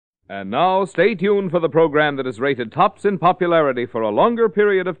And now, stay tuned for the program that is rated tops in popularity for a longer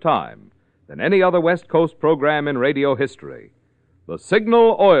period of time than any other West Coast program in radio history. The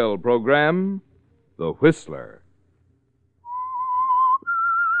Signal Oil program, The Whistler.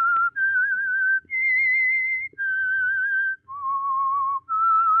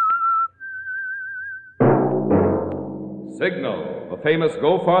 Signal, the famous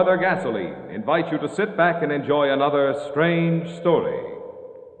Go Farther gasoline, invites you to sit back and enjoy another strange story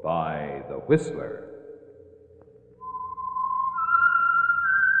by The Whistler.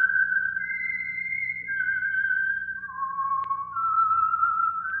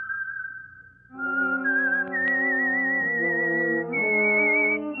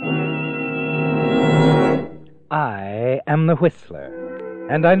 I am the Whistler,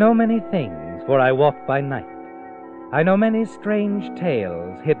 and I know many things, for I walk by night. I know many strange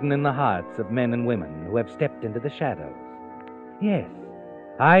tales hidden in the hearts of men and women who have stepped into the shadows. Yes,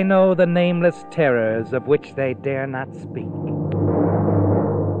 I know the nameless terrors of which they dare not speak.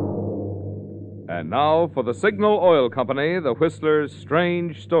 And now for the Signal Oil Company, The Whistler's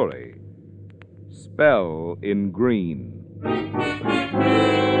strange story. Spell in Green.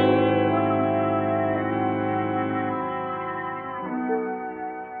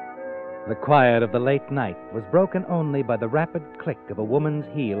 The quiet of the late night was broken only by the rapid click of a woman's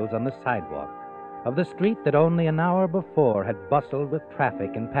heels on the sidewalk of the street that only an hour before had bustled with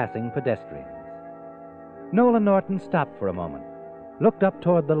traffic and passing pedestrians. Nola Norton stopped for a moment, looked up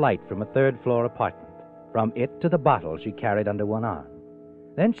toward the light from a third-floor apartment, from it to the bottle she carried under one arm.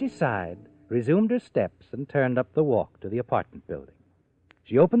 Then she sighed, resumed her steps, and turned up the walk to the apartment building.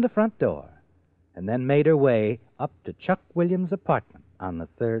 She opened the front door, and then made her way up to Chuck Williams' apartment on the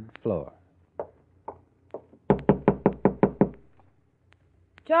third floor.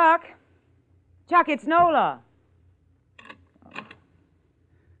 Chuck! Chuck, it's Nola.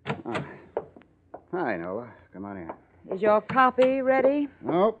 Oh. Hi, Nola. Come on in. Is your copy ready?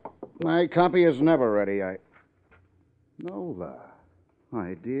 Nope. My copy is never ready. Nola.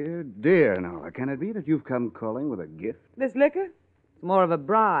 My dear Nola. Can it be that you've come calling with a gift? This liquor? It's more of a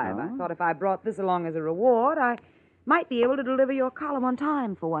bribe. Oh? I thought if I brought this along as a reward, I might be able to deliver your column on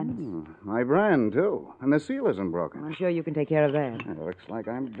time for once. My brand, too. And the seal isn't broken. I'm sure you can take care of that. It looks like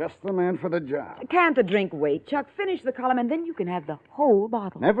I'm just the man for the job. Can't the drink wait? Chuck, finish the column, and then you can have the whole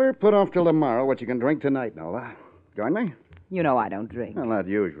bottle. Never put off till tomorrow what you can drink tonight, Nola. Join me? You know I don't drink. Well, not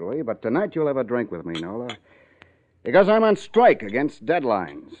usually, but tonight you'll have a drink with me, Nola. Because I'm on strike against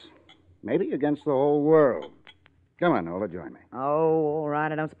deadlines. Maybe against the whole world. Come on, Nola, join me. Oh, all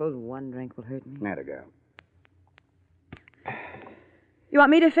right. I don't suppose one drink will hurt me. There to go. You want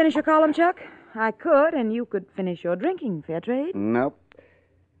me to finish your column, Chuck? I could, and you could finish your drinking. Fair trade? Nope.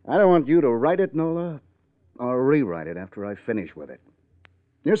 I don't want you to write it, Nola, or rewrite it after I finish with it.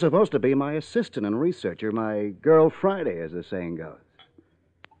 You're supposed to be my assistant and researcher, my girl Friday, as the saying goes.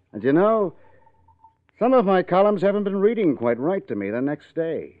 And you know, some of my columns haven't been reading quite right to me the next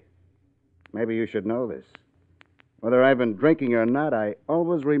day. Maybe you should know this. Whether I've been drinking or not, I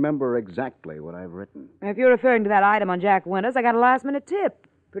always remember exactly what I've written. If you're referring to that item on Jack Winters, I got a last-minute tip.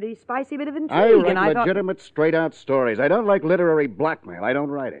 Pretty spicy bit of intrigue. I write and I legitimate, straight-out stories. I don't like literary blackmail. I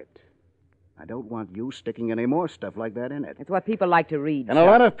don't write it. I don't want you sticking any more stuff like that in it. It's what people like to read, And Chuck. a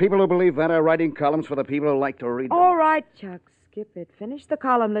lot of people who believe that are writing columns for the people who like to read them. All right, Chuck, skip it. Finish the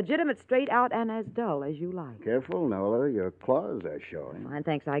column, legitimate, straight out, and as dull as you like. Careful, Nola. Your claws are showing. Fine,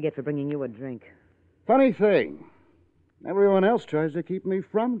 thanks I get for bringing you a drink. Funny thing. Everyone else tries to keep me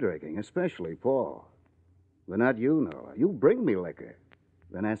from drinking, especially Paul. But not you, Nola. You bring me liquor.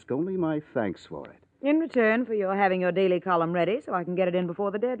 Then ask only my thanks for it. In return for your having your daily column ready so I can get it in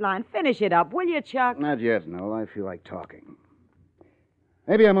before the deadline. Finish it up, will you, Chuck? Not yet, Nola. I feel like talking.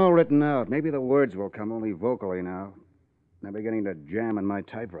 Maybe I'm all written out. Maybe the words will come only vocally now. I'm beginning to jam in my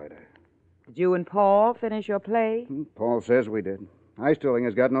typewriter. Did you and Paul finish your play? Paul says we did. I still think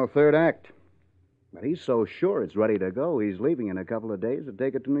it's got no third act. But he's so sure it's ready to go, he's leaving in a couple of days to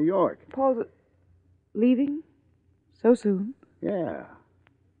take it to New York. Paul's leaving? So soon? Yeah.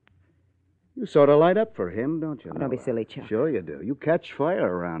 You sort of light up for him, don't you? Oh, don't be Nola? silly, Chuck. Sure you do. You catch fire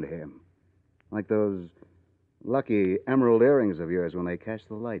around him. Like those lucky emerald earrings of yours when they catch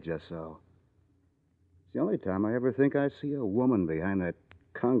the light just so. It's the only time I ever think I see a woman behind that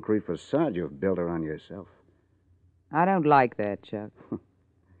concrete facade you've built around yourself. I don't like that, Chuck.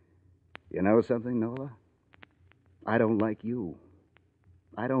 You know something, Nola? I don't like you.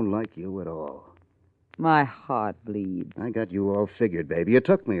 I don't like you at all. My heart bleeds. I got you all figured, baby. It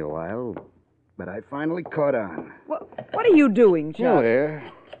took me a while, but I finally caught on. What are you doing, Chuck? You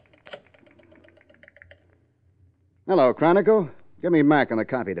there. Hello, Chronicle. Give me Mac on the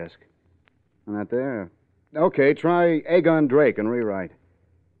copy desk. Not there. Okay, try Aegon Drake and rewrite.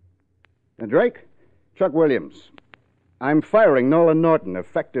 Drake, Chuck Williams. I'm firing Nolan Norton,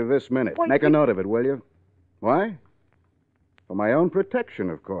 effective this minute. Wait, Make a note of it, will you? Why? For my own protection,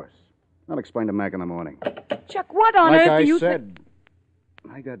 of course. I'll explain to Mac in the morning. Chuck, what on Like earth I do you said,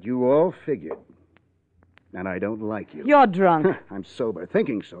 I got you all figured. And I don't like you. You're drunk. I'm sober,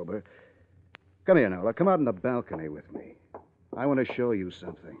 thinking sober. Come here, Nola. Come out on the balcony with me. I want to show you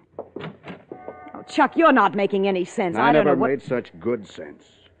something. Oh, Chuck, you're not making any sense. I don't never know what... made such good sense.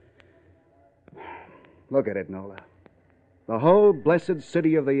 Look at it, Nola. The whole blessed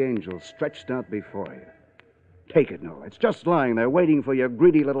city of the angels stretched out before you. Take it, Nola. It's just lying there waiting for your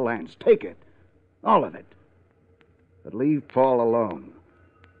greedy little hands. Take it. All of it. But leave Paul alone.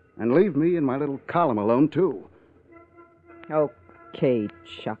 And leave me and my little column alone, too. Okay,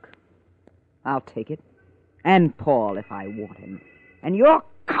 Chuck. I'll take it. And Paul, if I want him. And your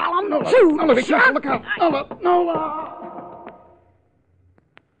column, too. Nola, be careful. Look out. Nola. Nola.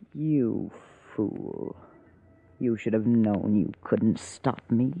 You fool. You should have known you couldn't stop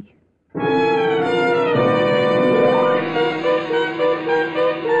me.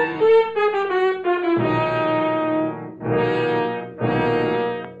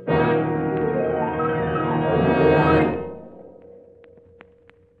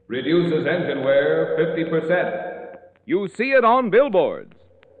 Reduces engine wear 50%. You see it on billboards.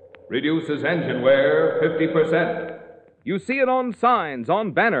 Reduces engine wear 50%. You see it on signs,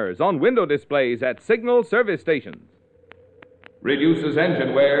 on banners, on window displays at signal service stations. Reduces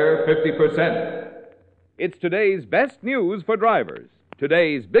engine wear 50%. It's today's best news for drivers.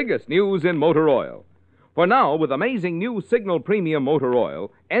 Today's biggest news in motor oil. For now, with amazing new Signal Premium Motor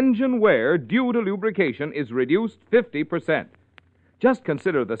Oil, engine wear due to lubrication is reduced 50%. Just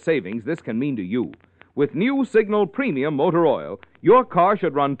consider the savings this can mean to you. With new Signal Premium Motor Oil, your car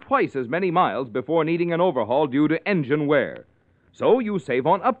should run twice as many miles before needing an overhaul due to engine wear. So you save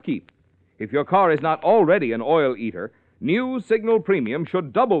on upkeep. If your car is not already an oil eater, new Signal Premium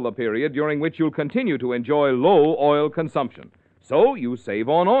should double the period during which you'll continue to enjoy low oil consumption. So you save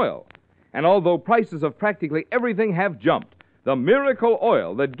on oil. And although prices of practically everything have jumped, the miracle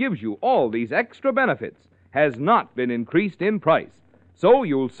oil that gives you all these extra benefits has not been increased in price. So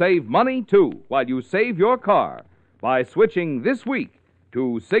you'll save money, too, while you save your car by switching this week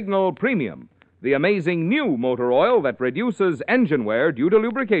to Signal Premium, the amazing new motor oil that reduces engine wear due to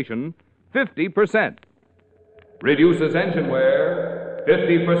lubrication 50%. Reduces engine wear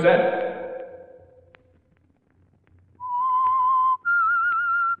 50%.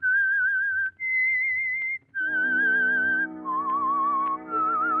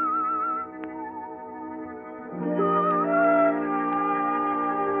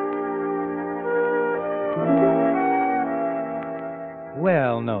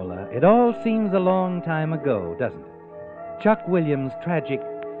 Well, Nola, it all seems a long time ago, doesn't it? Chuck Williams' tragic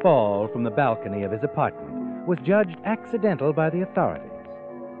fall from the balcony of his apartment was judged accidental by the authorities.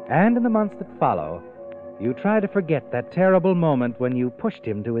 And in the months that follow, you try to forget that terrible moment when you pushed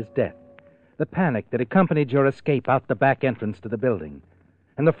him to his death, the panic that accompanied your escape out the back entrance to the building,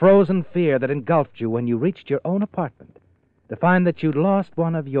 and the frozen fear that engulfed you when you reached your own apartment to find that you'd lost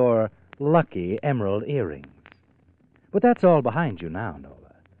one of your lucky emerald earrings. But that's all behind you now, Nola.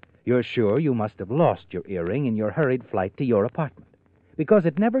 You're sure you must have lost your earring in your hurried flight to your apartment, because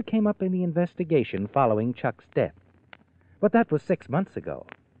it never came up in the investigation following Chuck's death. But that was 6 months ago.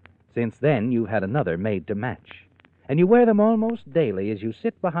 Since then, you've had another made to match, and you wear them almost daily as you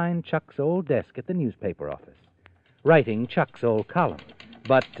sit behind Chuck's old desk at the newspaper office, writing Chuck's old column.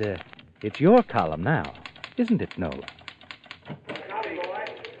 But it's your column now, isn't it, Nola?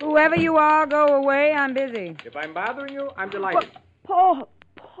 Whoever you are, go away. I'm busy. If I'm bothering you, I'm delighted. Paul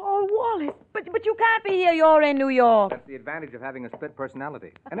Wallace. But you can't be here. You're in New York. That's the advantage of having a split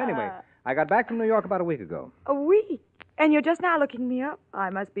personality. And anyway, I got back from New York about a week ago. A week? And you're just now looking me up? I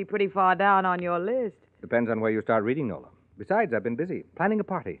must be pretty far down on your list. Depends on where you start reading, Nola. Besides, I've been busy planning a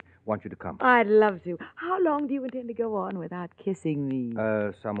party. Want you to come. I'd love to. How long do you intend to go on without kissing me?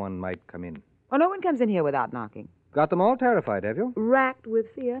 Someone might come in. Oh, no one comes in here without knocking. Got them all terrified, have you? Racked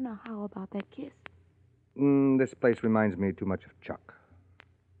with fear. Now, how about that kiss? This place reminds me too much of Chuck.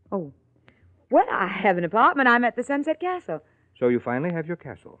 Oh. Well, I have an apartment. I'm at the Sunset Castle. So you finally have your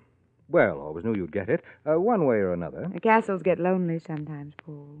castle. Well, always knew you'd get it, one way or another. The castles get lonely sometimes,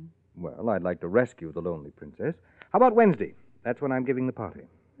 Paul. Well, I'd like to rescue the lonely princess. How about Wednesday? That's when I'm giving the party.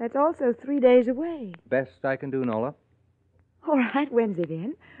 That's also 3 days away. Best I can do, Nola. All right, Wednesday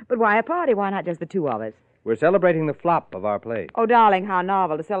then. But why a party? Why not just the two of us? We're celebrating the flop of our play. Oh, darling, how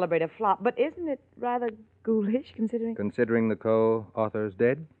novel to celebrate a flop. But isn't it rather ghoulish, considering... Considering the co-author's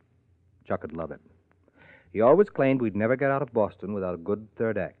dead, Chuck would love it. He always claimed we'd never get out of Boston without a good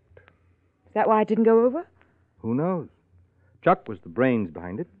third act. Is that why it didn't go over? Who knows? Chuck was the brains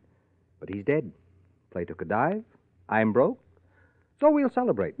behind it, but he's dead. Play took a dive. I'm broke. So we'll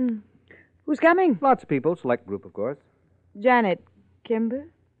celebrate. Who's coming? Lots of people, select group, of course. Janet Kimber?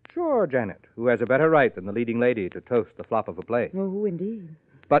 Sure, Janet, who has a better right than the leading lady to toast the flop of a play. Oh, indeed.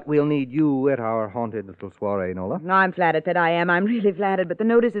 But we'll need you at our haunted little soiree, Nola. No, I'm flattered that I am. I'm really flattered, but the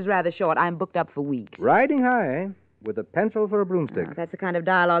notice is rather short. I'm booked up for weeks. Riding high, with a pencil for a broomstick. If that's the kind of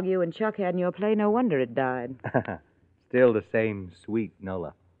dialogue you and Chuck had in your play, no wonder it died. Still the same sweet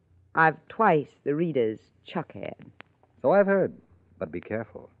Nola. I've twice the readers Chuck had. So I've heard. But be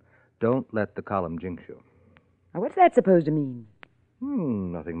careful. Don't let the column jinx you. Now, what's that supposed to mean?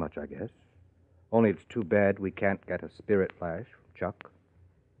 Nothing much, I guess. Only it's too bad we can't get a spirit flash from Chuck.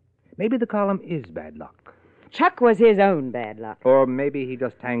 Maybe the column is bad luck. Chuck was his own bad luck. Or maybe he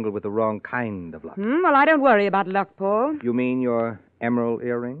just tangled with the wrong kind of luck. Well, I don't worry about luck, Paul. You mean your emerald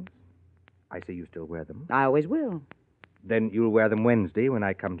earrings? I see you still wear them. I always will. Then you'll wear them Wednesday when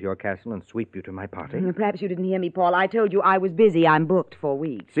I come to your castle and sweep you to my party. Perhaps you didn't hear me, Paul. I told you I was busy. I'm booked for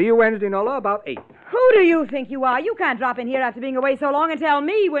weeks. See you Wednesday, Nola, about 8. Who do you think you are? You can't drop in here after being away so long and tell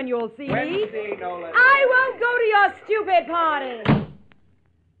me when you'll see me. Wednesday, Nola. I won't go to your stupid party.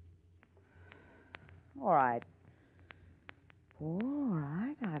 All right. All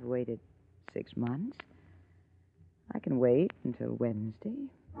right. I've waited 6 months. I can wait until Wednesday.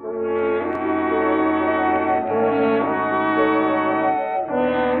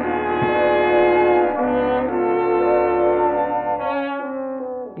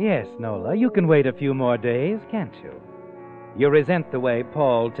 Yes, Nola, you can wait a few more days, can't you? You resent the way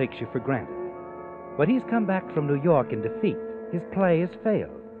Paul takes you for granted. But he's come back from New York in defeat. His play has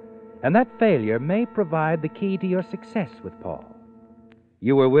failed. And that failure may provide the key to your success with Paul.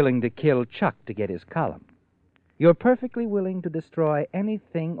 You were willing to kill Chuck to get his column. You're perfectly willing to destroy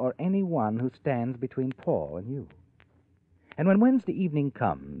anything or anyone who stands between Paul and you. And when Wednesday evening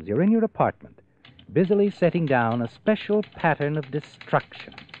comes, you're in your apartment, busily setting down a special pattern of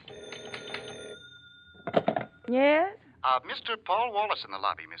destruction. Yes? Mr. Paul Wallace in the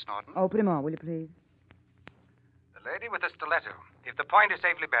lobby, Miss Norton. Oh, put him on, will you please? The lady with the stiletto. If the point is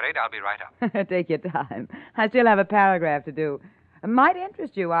safely buried, I'll be right up. Take your time. I still have a paragraph to do. It might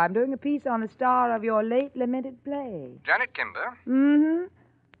interest you. I'm doing a piece on the star of your late lamented play. Janet Kimber? Mm-hmm.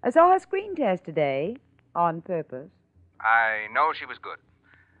 I saw her screen test today, on purpose. I know she was good.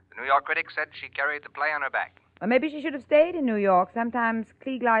 The New York critic said she carried the play on her back. Or maybe she should have stayed in New York. Sometimes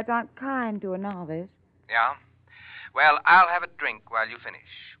Klieg-lights aren't kind to a novice. Yeah? Well, I'll have a drink while you finish.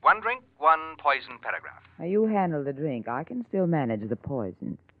 1 drink, 1 poison paragraph. Now, you handle the drink. I can still manage the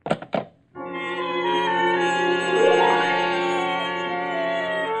poison.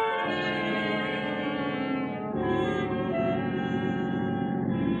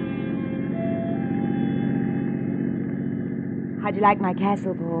 How'd you like my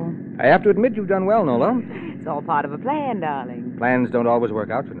castle, Paul? I have to admit you've done well, Nola. It's all part of a plan, darling. Plans don't always work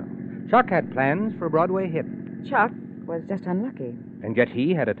out, you know. Chuck had plans for a Broadway hit. Chuck was just unlucky. And yet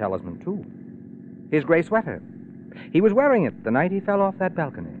he had a talisman, too. His gray sweater. He was wearing it the night he fell off that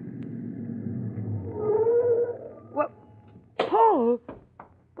balcony. Well, Paul,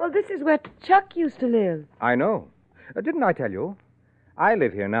 well, this is where Chuck used to live. I know. Didn't I tell you? I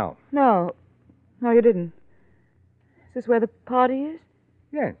live here now. No, you didn't. Is this where the party is?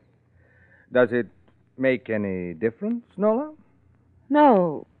 Yes. Does it make any difference, Nola?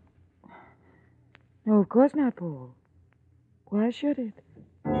 No. No, of course not, Paul. Why should it?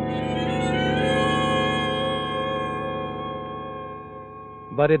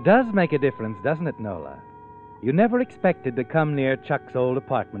 But it does make a difference, doesn't it, Nola? You never expected to come near Chuck's old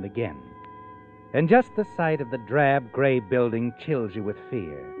apartment again. And just the sight of the drab gray building chills you with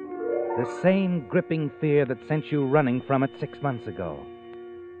fear. The same gripping fear that sent you running from it 6 months ago.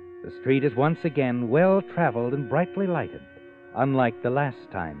 The street is once again well-traveled and brightly lighted, unlike the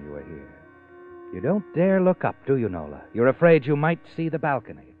last time you were here. You don't dare look up, do you, Nola? You're afraid you might see the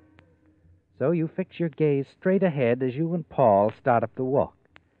balcony. So you fix your gaze straight ahead as you and Paul start up the walk.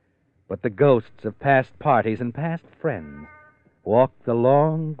 But the ghosts of past parties and past friends walk the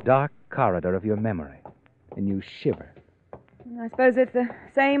long, dark corridor of your memory, and you shiver. I suppose it's the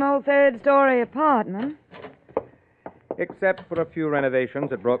same old third-story apartment. Except for a few renovations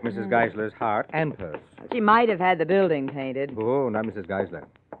that broke Mrs. Geisler's heart and purse. She might have had the building painted. Oh, not Mrs. Geisler.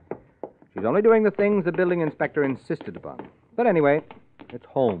 She's only doing the things the building inspector insisted upon. But anyway, it's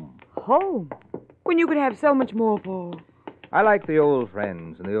home. Home? When you could have so much more, Paul. I like the old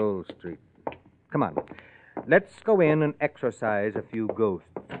friends and the old street. Come on. Let's go in and exorcise a few ghosts.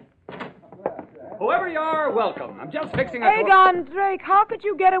 Whoever you are, welcome. I'm just fixing a... Aegon Drake, how could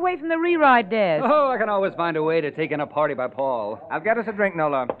you get away from the rewrite desk? Oh, I can always find a way to take in a party by Paul. I'll get us a drink,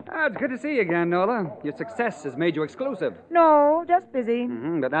 Nola. It's good to see you again, Nola. Your success has made you exclusive. No, just busy.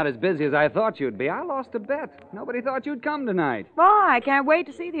 But not as busy as I thought you'd be. I lost a bet. Nobody thought you'd come tonight. Why? I can't wait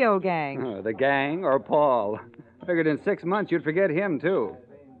to see the old gang. Oh, the gang or Paul? Figured in 6 months you'd forget him, too.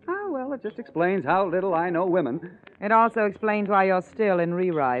 Oh, well, it just explains how little I know women. It also explains why you're still in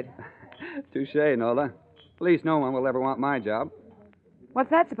rewrite. Touché, Nola. At least no one will ever want my job. What's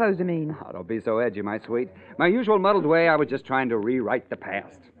that supposed to mean? Oh, don't be so edgy, my sweet. My usual muddled way, I was just trying to rewrite the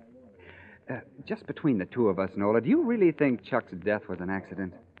past. Just between the two of us, Nola, do you really think Chuck's death was an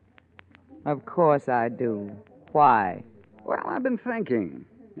accident? Of course I do. Why? Well, I've been thinking.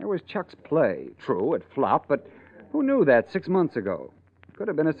 There was Chuck's play. True, it flopped, but who knew that 6 months ago? Could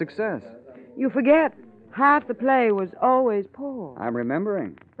have been a success. You forget. Half the play was always Paul. I'm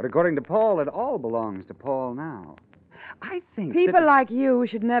remembering. But according to Paul, it all belongs to Paul now. I think People like you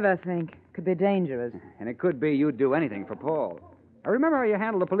should never think. Could be dangerous. And it could be you'd do anything for Paul. I remember how you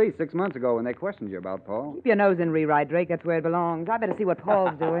handled the police 6 months ago when they questioned you about Paul. Keep your nose in rewrite, Drake. That's where it belongs. I better see what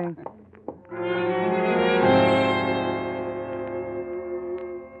Paul's doing.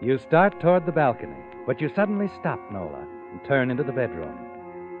 You start toward the balcony, but you suddenly stop, Nola, and turn into the bedroom.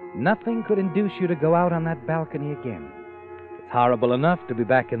 Nothing could induce you to go out on that balcony again. It's horrible enough to be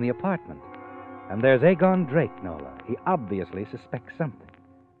back in the apartment. And there's Aegon Drake, Nola. He obviously suspects something.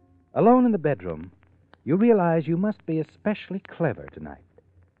 Alone in the bedroom, you realize you must be especially clever tonight.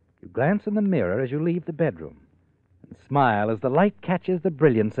 You glance in the mirror as you leave the bedroom and smile as the light catches the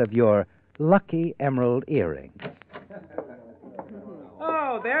brilliance of your lucky emerald earring.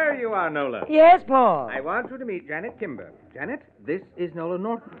 Oh, there you are, Nola. Yes, Paul. I want you to meet Janet Kimber. Janet, this is Nola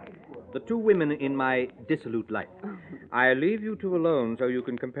Norton. The two women in my dissolute life. I leave you two alone so you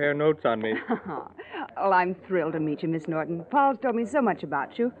can compare notes on me. Well, I'm thrilled to meet you, Miss Norton. Paul's told me so much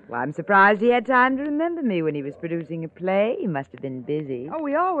about you. Well, I'm surprised he had time to remember me when he was producing a play. He must have been busy. Oh,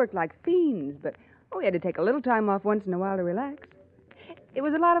 we all worked like fiends, but we had to take a little time off once in a while to relax. It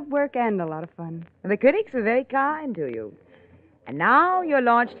was a lot of work and a lot of fun. The critics were very kind to you. And now you're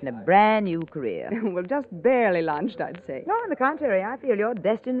launched in a brand new career. Well, just barely launched, I'd say. No, on the contrary, I feel you're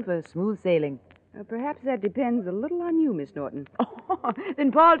destined for smooth sailing. Perhaps that depends a little on you, Miss Norton. Oh,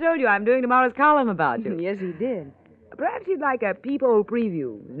 then Paul told you I'm doing tomorrow's column about you. Yes, he did. Perhaps you'd like a peephole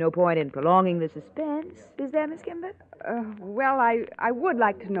preview. There's no point in prolonging the suspense, is there, Miss Kimber? Well, I would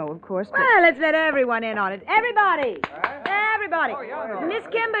like to know, of course, but... Well, let's let everyone in on it. Everybody! Everybody! Miss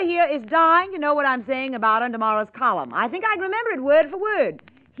Kimber here is dying to know what I'm saying about on tomorrow's column. I think I can remember it word for word.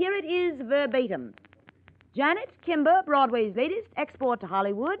 Here it is verbatim. Janet Kimber, Broadway's latest export to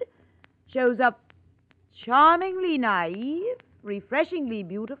Hollywood, shows up charmingly naive, refreshingly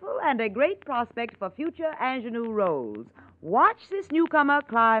beautiful, and a great prospect for future ingenue roles. Watch this newcomer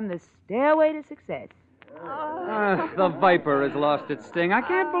climb the stairway to success. The viper has lost its sting. I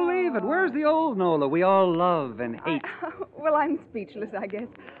can't believe it. Where's the old Nola we all love and hate? Well, I'm speechless, I guess.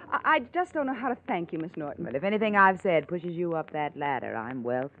 I just don't know how to thank you, Miss Norton. But if anything I've said pushes you up that ladder, I'm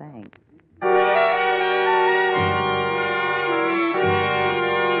well thanked.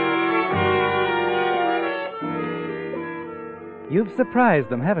 You've surprised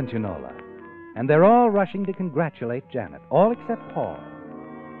them, haven't you, Nola? And they're all rushing to congratulate Janet, all except Paul.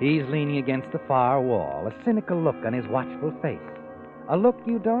 He's leaning against the far wall, a cynical look on his watchful face. A look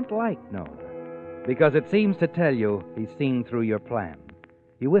you don't like, Nola, because it seems to tell you he's seen through your plan.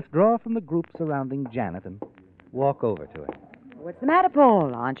 You withdraw from the group surrounding Janet and walk over to him. What's the matter,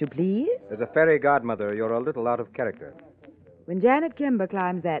 Paul? Aren't you pleased? As a fairy godmother, you're a little out of character. When Janet Kimber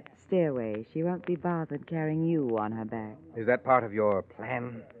climbs that stairway, she won't be bothered carrying you on her back. Is that part of your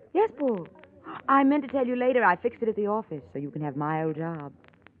plan? Yes, Paul. I meant to tell you later I fixed it at the office so you can have my old job.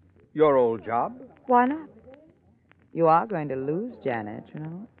 Your old job? Why not? You are going to lose Janet, you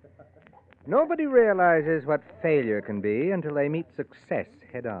know. Nobody realizes what failure can be until they meet success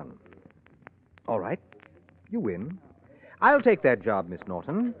head on. All right, you win. I'll take that job, Miss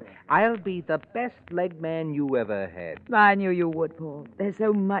Norton. I'll be the best leg man you ever had. I knew you would, Paul. There's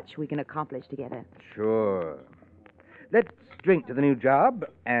so much we can accomplish together. Sure. Let's drink to the new job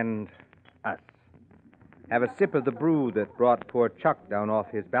and us. Have a sip of the brew that brought poor Chuck down off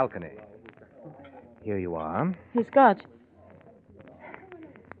his balcony. Here you are. Hey, Scotch.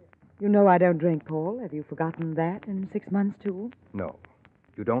 You know I don't drink, Paul. Have you forgotten that in 6 months, too? No,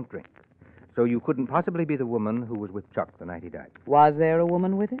 you don't drink. So you couldn't possibly be the woman who was with Chuck the night he died. Was there a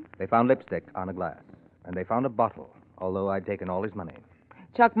woman with him? They found lipstick on a glass, and they found a bottle, although I'd taken all his money.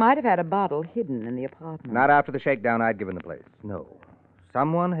 Chuck might have had a bottle hidden in the apartment. Not after the shakedown I'd given the place. No.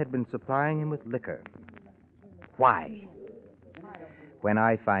 Someone had been supplying him with liquor. Why? When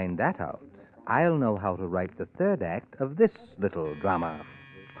I find that out, I'll know how to write the third act of this little drama.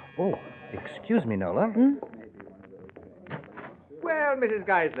 Oh, excuse me, Nola. Well, Mrs.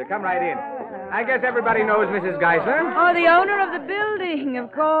 Geisler, come right in. I guess everybody knows Mrs. Geisler. Oh, the owner of the building,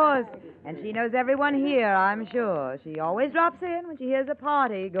 of course. And she knows everyone here, I'm sure. She always drops in when she hears a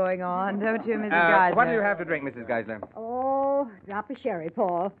party going on, don't you, Mrs. Geisler? What do you have to drink, Mrs. Geisler? Oh, drop of sherry,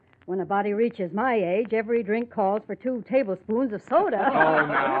 Paul. When a body reaches my age, every drink calls for 2 tablespoons of soda. Oh,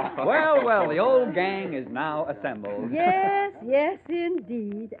 no. Well, the old gang is now assembled. Yes,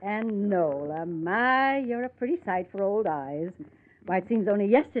 indeed. And Nola, my, you're a pretty sight for old eyes. Why, it seems only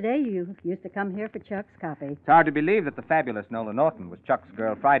yesterday you used to come here for Chuck's copy. It's hard to believe that the fabulous Nola Norton was Chuck's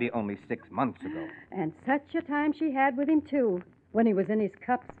girl Friday only 6 months ago. And such a time she had with him, too, when he was in his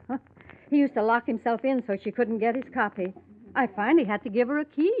cups. He used to lock himself in so she couldn't get his copy. I finally had to give her a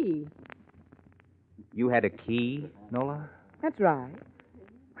key. You had a key, Nola? That's right.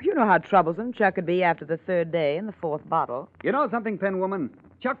 You know how troublesome Chuck could be after the 3rd day and the 4th bottle. You know something, Penwoman?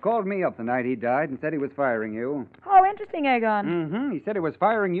 Chuck called me up the night he died and said he was firing you. Oh, interesting, Aegon. Mm-hmm. He said he was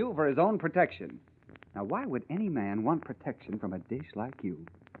firing you for his own protection. Now, why would any man want protection from a dish like you?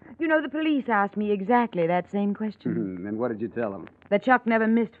 You know, the police asked me exactly that same question. And what did you tell them? That Chuck never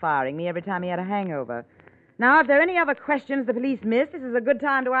missed firing me every time he had a hangover. Now, if there are any other questions the police missed, this is a good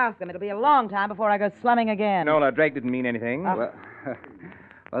time to ask them. It'll be a long time before I go slumming again. Nola, Drake didn't mean anything. Well,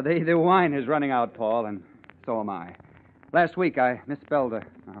 the wine is running out, Paul, and so am I. Last week, I misspelled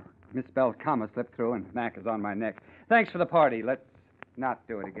comma slipped through, and knack is on my neck. Thanks for the party. Let's not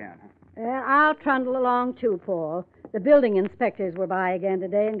do it again. I'll trundle along, too, Paul. The building inspectors were by again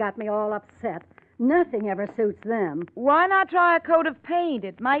today and got me all upset. Nothing ever suits them. Why not try a coat of paint?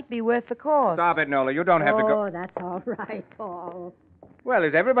 It might be worth the cost. Stop it, Nola. You don't have to go. Oh, that's all right, Paul. Well,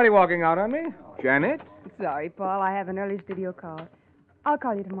 is everybody walking out on me? Janet? Sorry, Paul. I have an early studio call. I'll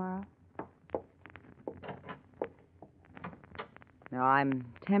call you tomorrow. Now, I'm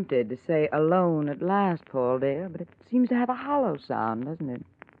tempted to say alone at last, Paul, dear, but it seems to have a hollow sound, doesn't it?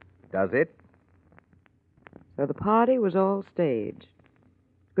 Does it? So the party was all staged.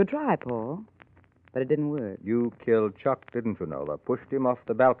 Good try, Paul, but it didn't work. You killed Chuck, didn't you, Nola? Pushed him off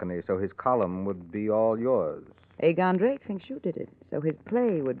the balcony so his column would be all yours. Aegon Drake thinks you did it, so his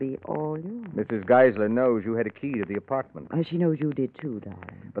play would be all yours. Mrs. Geisler knows you had a key to the apartment. She knows you did, too,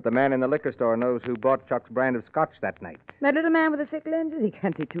 darling. But the man in the liquor store knows who bought Chuck's brand of scotch that night. That little man with the thick lenses? He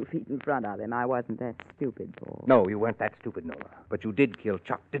can't see 2 feet in front of him. I wasn't that stupid, Paul. No, you weren't that stupid, Nola. But you did kill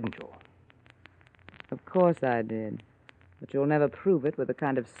Chuck, didn't you? Of course I did. But you'll never prove it with the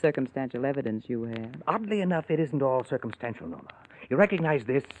kind of circumstantial evidence you have. Oddly enough, it isn't all circumstantial, Nola. You recognize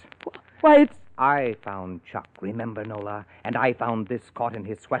this? Why, it's... I found Chuck, remember, Nola? And I found this caught in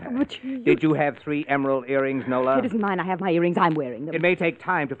his sweater. But Did you have 3 emerald earrings, Nola? It isn't mine. I have my earrings. I'm wearing them. It may take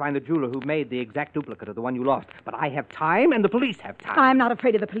time to find the jeweler who made the exact duplicate of the one you lost. But I have time, and the police have time. I'm not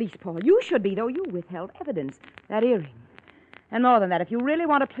afraid of the police, Paul. You should be, though. You withheld evidence. That earring. And more than that, if you really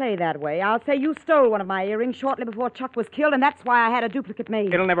want to play that way, I'll say you stole one of my earrings shortly before Chuck was killed, and that's why I had a duplicate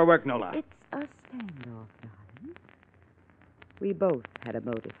made. It'll never work, Nola. It's a standoff, darling. We both had a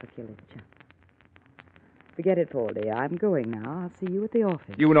motive for killing Chuck. Forget it, Paul, dear. I'm going now. I'll see you at the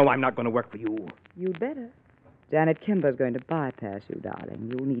office. You know I'm not going to work for you. You'd better. Janet Kimber's going to bypass you,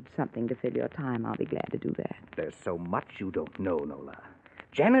 darling. You'll need something to fill your time. I'll be glad to do that. There's so much you don't know, Nola.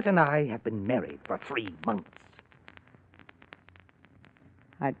 Janet and I have been married for 3 months.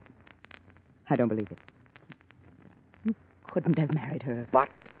 I don't believe it. You couldn't have married her. But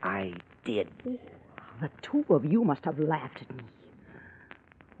I did. The 2 of you must have laughed at me.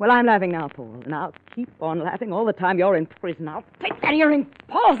 Well, I'm laughing now, Paul, and I'll keep on laughing all the time you're in prison. I'll take that earring.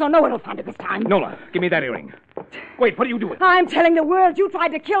 Paul's no know it'll find it this time. Nola, give me that earring. Wait, what are you doing? I'm telling the world you tried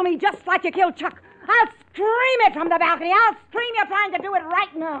to kill me just like you killed Chuck. I'll scream it from the balcony. I'll scream you're trying to do it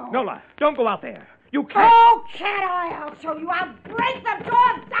right now. Nola, don't go out there. You can't. Oh, can't I? I'll show you. I'll break the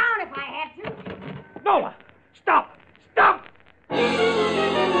doors down if I have to. Nola, stop. Stop.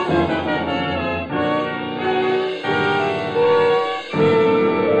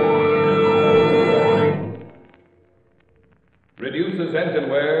 Reduces engine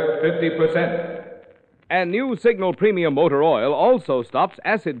wear 50%. And new Signal Premium Motor Oil also stops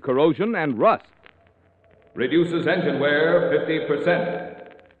acid corrosion and rust. Reduces engine wear 50%.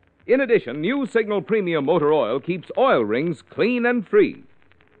 In addition, new Signal Premium Motor Oil keeps oil rings clean and free.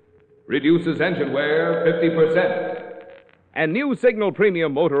 Reduces engine wear 50%. And new Signal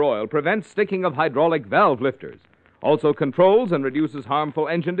Premium Motor Oil prevents sticking of hydraulic valve lifters. Also controls and reduces harmful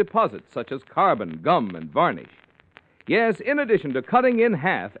engine deposits such as carbon, gum, and varnish. Yes, in addition to cutting in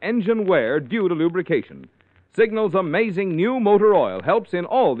half engine wear due to lubrication, Signal's amazing new motor oil helps in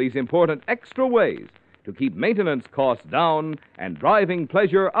all these important extra ways to keep maintenance costs down and driving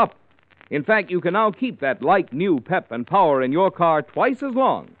pleasure up. In fact, you can now keep that light new pep and power in your car twice as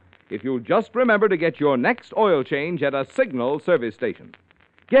long if you'll just remember to get your next oil change at a Signal service station.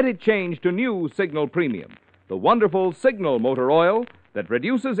 Get it changed to new Signal Premium, the wonderful Signal motor oil that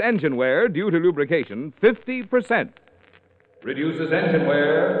reduces engine wear due to lubrication 50%. Reduces engine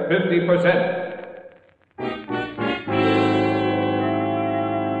wear 50%.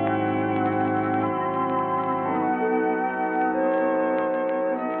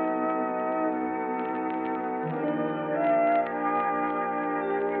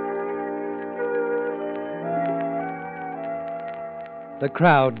 The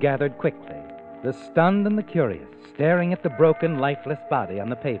crowd gathered quickly, the stunned and the curious, staring at the broken, lifeless body on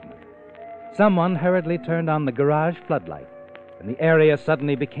the pavement. Someone hurriedly turned on the garage floodlight, and the area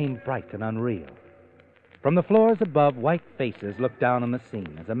suddenly became bright and unreal. From the floors above, white faces looked down on the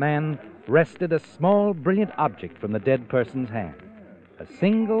scene as a man wrested a small, brilliant object from the dead person's hand, a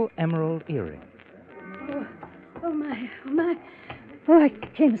single emerald earring. Oh, my. Oh, I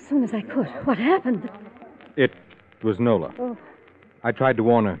came as soon as I could. What happened? It was Nola. Oh. I tried to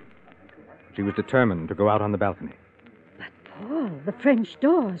warn her. She was determined to go out on the balcony. But, Paul, the French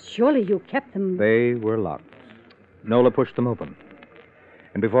doors, surely you kept them... They were locked. Nola pushed them open.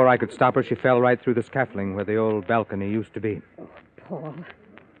 And before I could stop her, she fell right through the scaffolding where the old balcony used to be. Oh, Paul,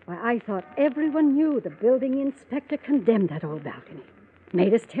 why, I thought everyone knew the building inspector condemned that old balcony.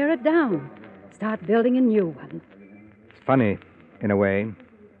 Made us tear it down. Start building a new one. It's funny, in a way.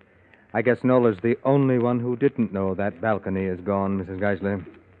 I guess Nola's the only one who didn't know that balcony is gone, Mrs. Geisler.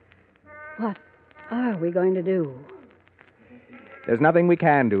 What are we going to do? There's nothing we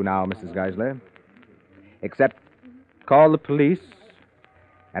can do now, Mrs. Geisler, except call the police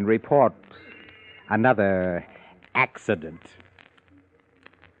and report another accident.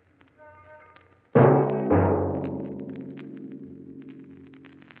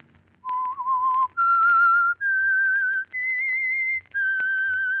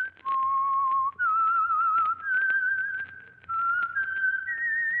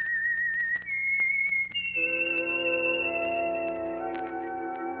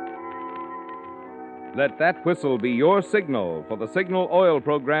 Let that whistle be your signal for the Signal Oil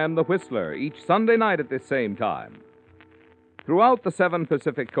program, The Whistler, each Sunday night at this same time. Throughout the 7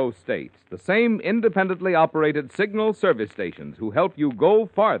 Pacific Coast states, the same independently operated Signal service stations who help you go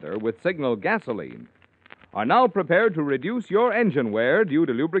farther with Signal gasoline are now prepared to reduce your engine wear due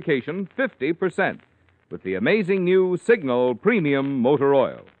to lubrication 50% with the amazing new Signal Premium Motor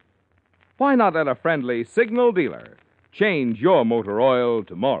Oil. Why not let a friendly Signal dealer change your motor oil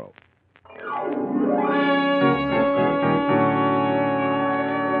tomorrow?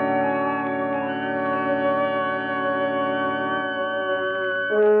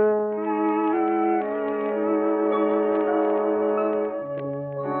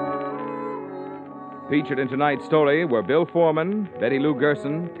 Featured in tonight's story were Bill Foreman, Betty Lou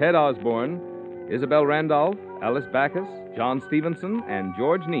Gerson, Ted Osborne, Isabel Randolph, Alice Backus, John Stevenson, and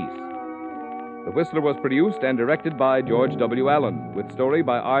George Neese. The Whistler was produced and directed by George W. Allen, with story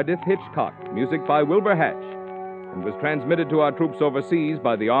by Ardith Hitchcock, music by Wilbur Hatch, and was transmitted to our troops overseas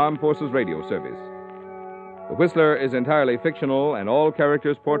by the Armed Forces Radio Service. The Whistler is entirely fictional, and all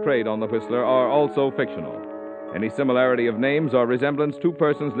characters portrayed on The Whistler are also fictional. Any similarity of names or resemblance to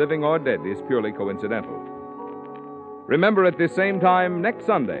persons living or dead is purely coincidental. Remember at this same time next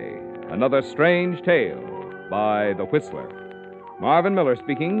Sunday, another strange tale by The Whistler. Marvin Miller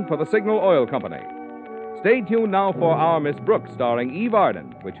speaking for the Signal Oil Company. Stay tuned now for Our Miss Brooks, starring Eve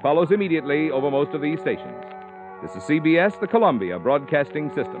Arden, which follows immediately over most of these stations. This is CBS, the Columbia Broadcasting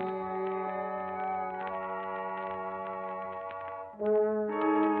System.